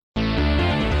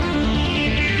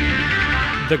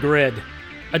The grid,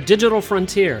 a digital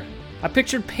frontier. I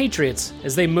pictured patriots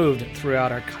as they moved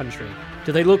throughout our country.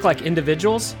 Do they look like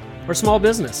individuals or small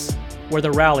business, where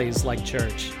the rallies like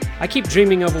church? I keep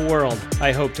dreaming of a world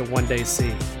I hope to one day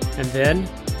see. And then,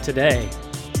 today,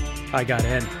 I got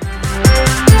in.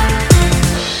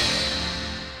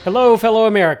 Hello, fellow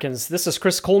Americans. This is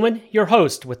Chris Coleman, your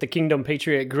host with the Kingdom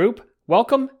Patriot Group.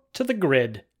 Welcome to The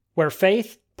Grid, where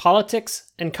faith,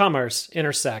 politics, and commerce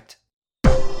intersect.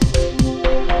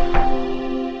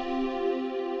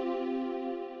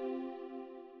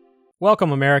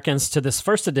 Welcome, Americans, to this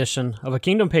first edition of a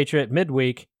Kingdom Patriot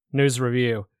Midweek News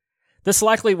Review. This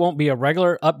likely won't be a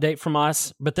regular update from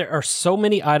us, but there are so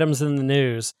many items in the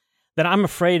news that I'm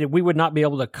afraid we would not be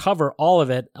able to cover all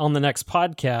of it on the next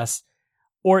podcast,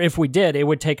 or if we did, it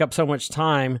would take up so much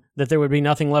time that there would be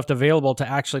nothing left available to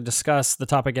actually discuss the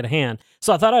topic at hand.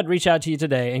 So I thought I'd reach out to you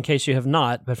today in case you have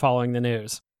not been following the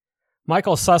news.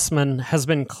 Michael Sussman has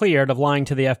been cleared of lying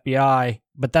to the FBI,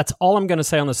 but that's all I'm going to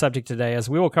say on the subject today, as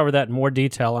we will cover that in more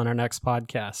detail on our next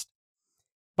podcast.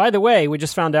 By the way, we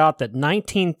just found out that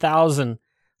 19,000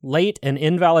 late and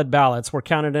invalid ballots were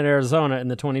counted in Arizona in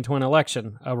the 2020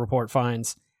 election, a report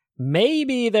finds.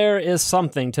 Maybe there is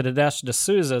something to Dinesh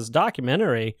D'Souza's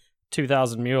documentary,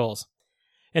 2,000 Mules.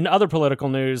 In other political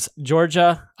news,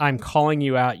 Georgia, I'm calling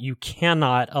you out. You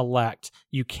cannot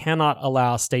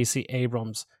allow Stacey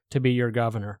Abrams to be your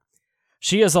governor.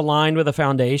 She is aligned with the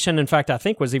foundation. In fact, I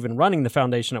think was even running the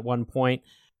foundation at one point.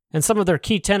 And some of their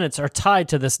key tenets are tied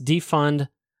to this defund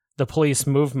the police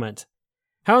movement.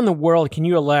 How in the world can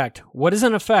you elect what is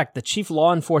in effect the chief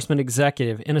law enforcement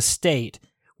executive in a state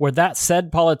where that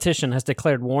said politician has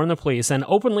declared war on the police and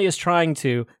openly is trying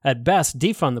to, at best,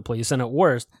 defund the police and at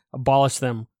worst, abolish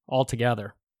them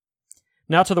altogether?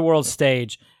 Now to the world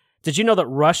stage. Did you know that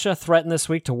Russia threatened this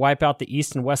week to wipe out the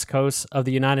east and west coasts of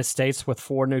the United States with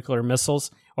 4 nuclear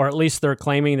missiles? Or at least they're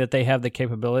claiming that they have the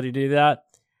capability to do that.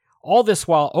 All this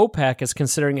while OPEC is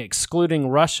considering excluding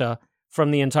Russia from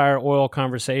the entire oil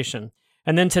conversation.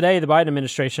 And then today, the Biden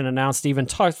administration announced even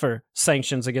tougher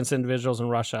sanctions against individuals in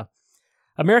Russia.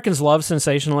 Americans love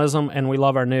sensationalism, and we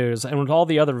love our news. And with all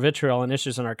the other vitriol and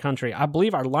issues in our country, I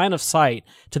believe our line of sight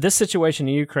to this situation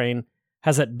in Ukraine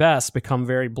has at best become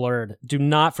very blurred. Do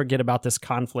not forget about this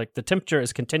conflict. The temperature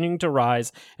is continuing to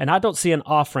rise, and I don't see an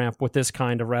off-ramp with this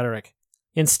kind of rhetoric.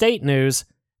 In state news,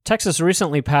 Texas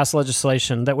recently passed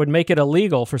legislation that would make it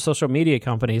illegal for social media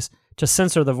companies to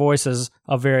censor the voices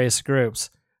of various groups.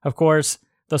 Of course,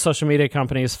 the social media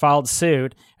companies filed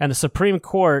suit, and the Supreme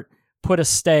Court put a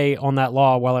stay on that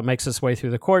law while it makes its way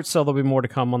through the courts, so there'll be more to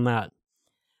come on that.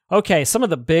 Okay, some of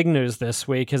the big news this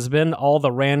week has been all the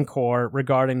rancor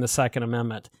regarding the Second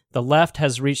Amendment. The left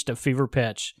has reached a fever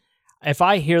pitch. If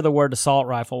I hear the word assault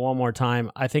rifle one more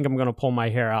time, I think I'm going to pull my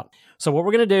hair out. So what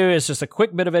we're going to do is just a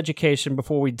quick bit of education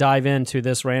before we dive into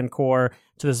this rancor,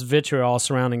 to this vitriol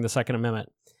surrounding the Second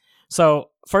Amendment.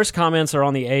 So first comments are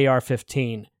on the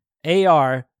AR-15.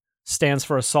 AR stands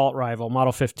for Assault Rifle,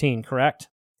 Model 15, correct?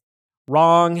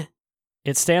 Wrong.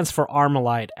 It stands for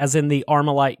Armalite, as in the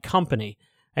Armalite Company,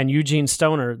 and Eugene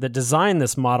Stoner that designed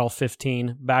this Model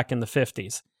 15 back in the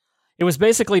 50s. It was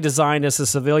basically designed as a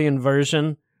civilian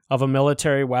version of a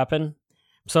military weapon.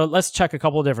 So let's check a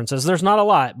couple of differences. There's not a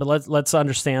lot, but let's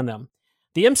understand them.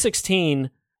 The M16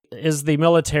 is the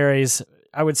military's,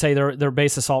 I would say, their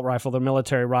base assault rifle, their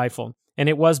military rifle, and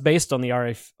it was based on the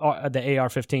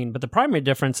AR-15. But the primary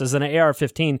difference is an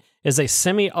AR-15 is a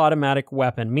semi-automatic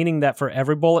weapon, meaning that for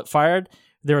every bullet fired,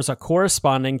 there is a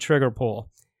corresponding trigger pull.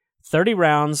 30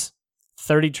 rounds,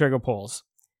 30 trigger pulls.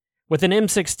 With an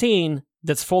M16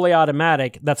 that's fully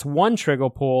automatic, that's one trigger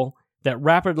pull that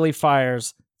rapidly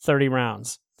fires 30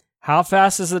 rounds. How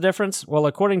fast is the difference? Well,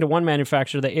 according to one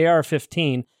manufacturer, the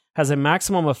AR-15 has a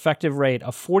maximum effective rate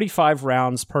of 45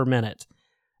 rounds per minute.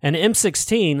 An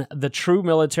M16, the true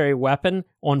military weapon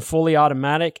on fully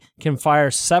automatic, can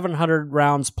fire 700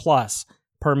 rounds plus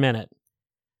per minute.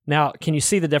 Now, can you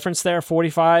see the difference there?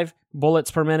 45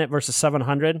 bullets per minute versus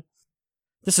 700?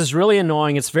 This is really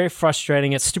annoying. It's very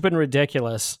frustrating. It's stupid and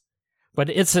ridiculous. But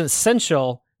it's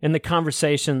essential in the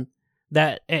conversation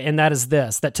that is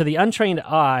this, that to the untrained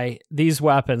eye, these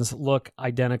weapons look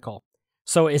identical.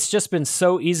 So it's just been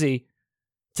so easy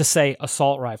to say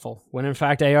assault rifle, when in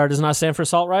fact AR does not stand for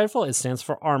assault rifle, it stands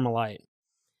for Armalite.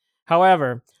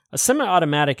 However, a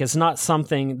semi-automatic is not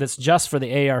something that's just for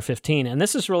the AR-15, and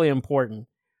this is really important.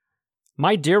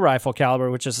 My deer rifle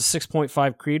caliber, which is a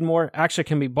 6.5 Creedmoor, actually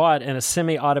can be bought in a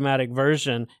semi-automatic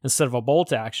version instead of a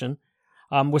bolt action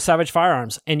with Savage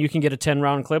Firearms, and you can get a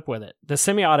 10-round clip with it. The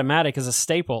semi-automatic is a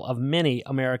staple of many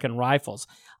American rifles.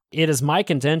 It is my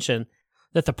contention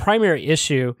that the primary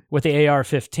issue with the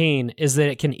AR-15 is that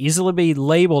it can easily be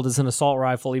labeled as an assault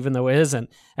rifle even though it isn't,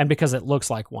 and because it looks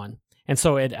like one. And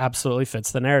so it absolutely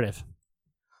fits the narrative.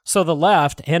 So the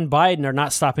left and Biden are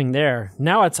not stopping there.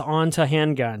 Now it's on to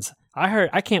handguns.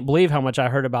 I can't believe how much I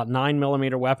heard about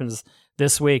 9mm weapons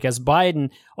this week, as Biden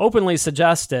openly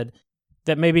suggested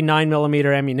that maybe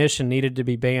 9mm ammunition needed to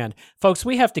be banned. Folks,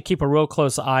 we have to keep a real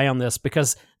close eye on this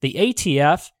because the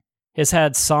ATF has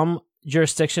had some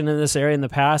jurisdiction in this area in the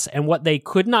past, and what they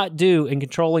could not do in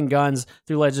controlling guns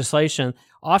through legislation,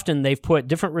 often they've put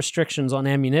different restrictions on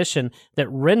ammunition that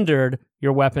rendered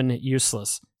your weapon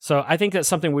useless. So I think that's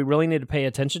something we really need to pay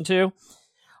attention to.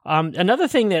 Another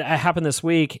thing that happened this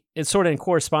week, it's sort of in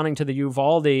corresponding to the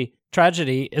Uvalde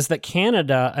tragedy, is that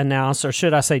Canada announced, or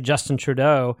should I say Justin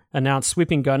Trudeau announced,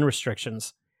 sweeping gun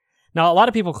restrictions. Now, a lot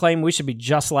of people claim we should be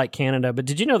just like Canada, but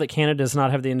did you know that Canada does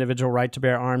not have the individual right to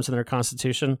bear arms in their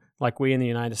constitution like we in the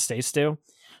United States do?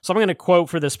 So I'm going to quote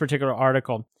for this particular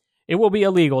article. "It will be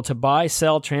illegal to buy,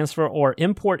 sell, transfer, or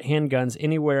import handguns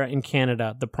anywhere in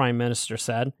Canada," the Prime Minister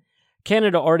said.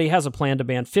 Canada already has a plan to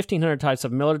ban 1,500 types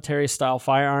of military-style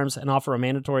firearms and offer a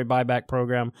mandatory buyback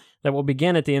program that will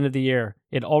begin at the end of the year.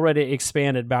 It already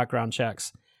expanded background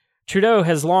checks. Trudeau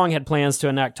has long had plans to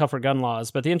enact tougher gun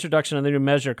laws, but the introduction of the new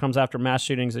measure comes after mass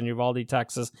shootings in Uvalde,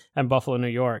 Texas, and Buffalo, New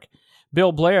York.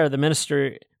 Bill Blair, the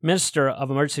Minister of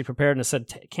Emergency Preparedness,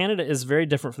 said Canada is very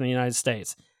different from the United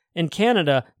States. In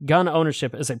Canada, gun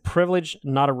ownership is a privilege,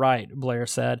 not a right, Blair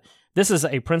said. This is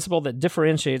a principle that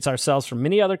differentiates ourselves from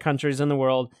many other countries in the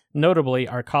world, notably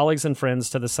our colleagues and friends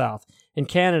to the south. In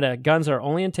Canada, guns are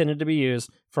only intended to be used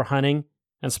for hunting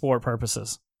and sport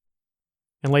purposes.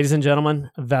 And ladies and gentlemen,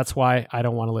 that's why I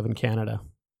don't want to live in Canada.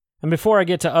 And before I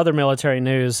get to other military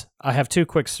news, I have two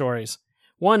quick stories.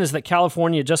 One is that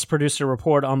California just produced a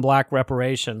report on black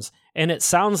reparations, and it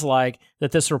sounds like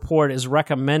that this report is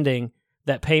recommending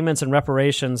that payments and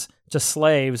reparations to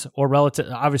slaves, or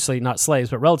obviously not slaves,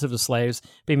 but relative to slaves,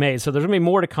 be made. So there's going to be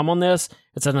more to come on this.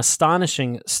 It's an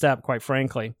astonishing step, quite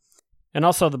frankly. And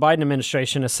also, the Biden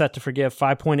administration is set to forgive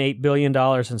 $5.8 billion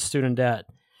in student debt.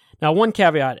 Now, one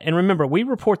caveat, and remember, we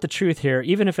report the truth here,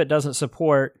 even if it doesn't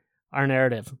support our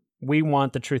narrative. We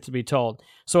want the truth to be told.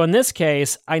 So in this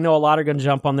case, I know a lot are going to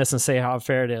jump on this and say how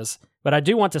unfair it is. But I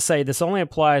do want to say this only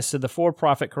applies to the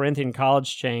for-profit Corinthian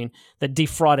college chain that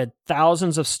defrauded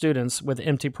thousands of students with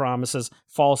empty promises,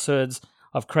 falsehoods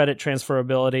of credit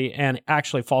transferability, and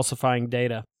actually falsifying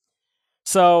data.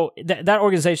 So that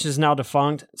organization is now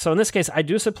defunct. So in this case, I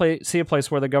do see a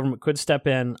place where the government could step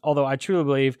in, although I truly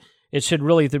believe it should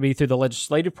really be through the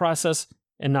legislative process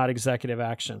and not executive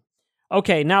action.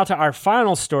 Okay, now to our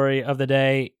final story of the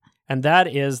day, and that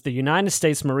is the United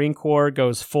States Marine Corps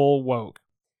goes full woke.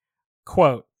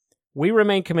 Quote, "We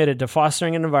remain committed to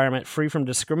fostering an environment free from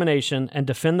discrimination and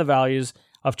defend the values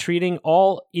of treating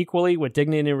all equally with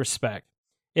dignity and respect."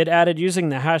 It added, using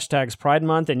the hashtags Pride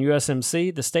Month and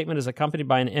USMC, the statement is accompanied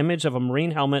by an image of a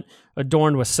Marine helmet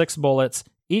adorned with 6 bullets,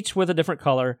 each with a different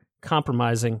color,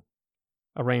 comprising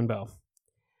a rainbow.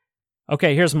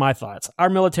 Okay, here's my thoughts. Our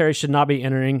military should not be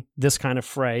entering this kind of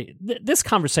fray. This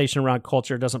conversation around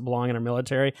culture doesn't belong in our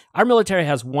military. Our military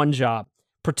has one job: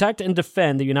 protect and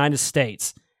defend the United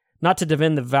States, not to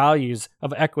defend the values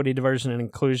of equity, diversity, and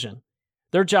inclusion.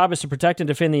 Their job is to protect and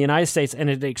defend the United States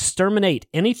and to exterminate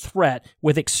any threat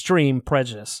with extreme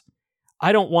prejudice.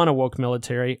 I don't want a woke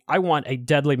military. I want a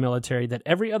deadly military that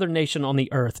every other nation on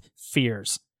the earth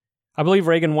fears. I believe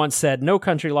Reagan once said, "No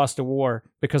country lost a war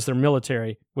because their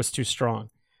military was too strong."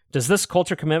 Does this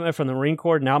culture commitment from the Marine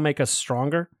Corps now make us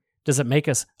stronger? Does it make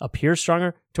us appear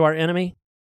stronger to our enemy?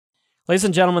 Ladies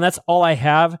and gentlemen, that's all I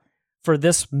have for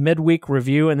this midweek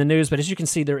review in the news. But as you can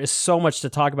see, there is so much to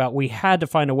talk about. We had to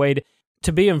find a way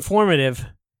to be informative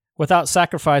without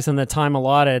sacrificing the time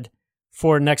allotted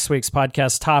for next week's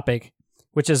podcast topic,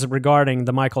 which is regarding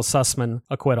the Michael Sussman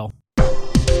acquittal.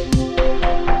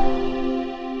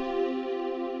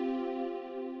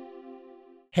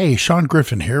 Hey, Sean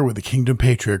Griffin here with the Kingdom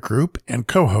Patriot Group and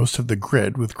co-host of The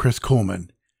Grid with Chris Kuhlman.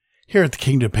 Here at the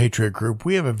Kingdom Patriot Group,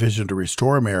 we have a vision to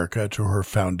restore America to her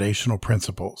foundational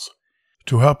principles.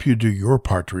 To help you do your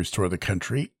part to restore the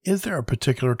country, is there a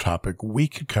particular topic we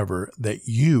could cover that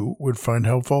you would find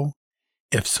helpful?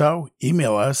 If so,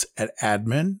 email us at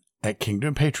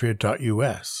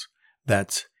admin@kingdompatriot.us.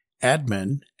 That's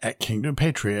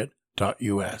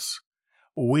admin@kingdompatriot.us.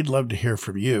 We'd love to hear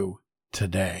from you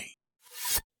today.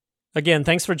 Again,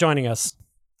 thanks for joining us.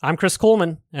 I'm Chris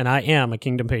Kuhlman, and I am a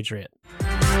Kingdom Patriot.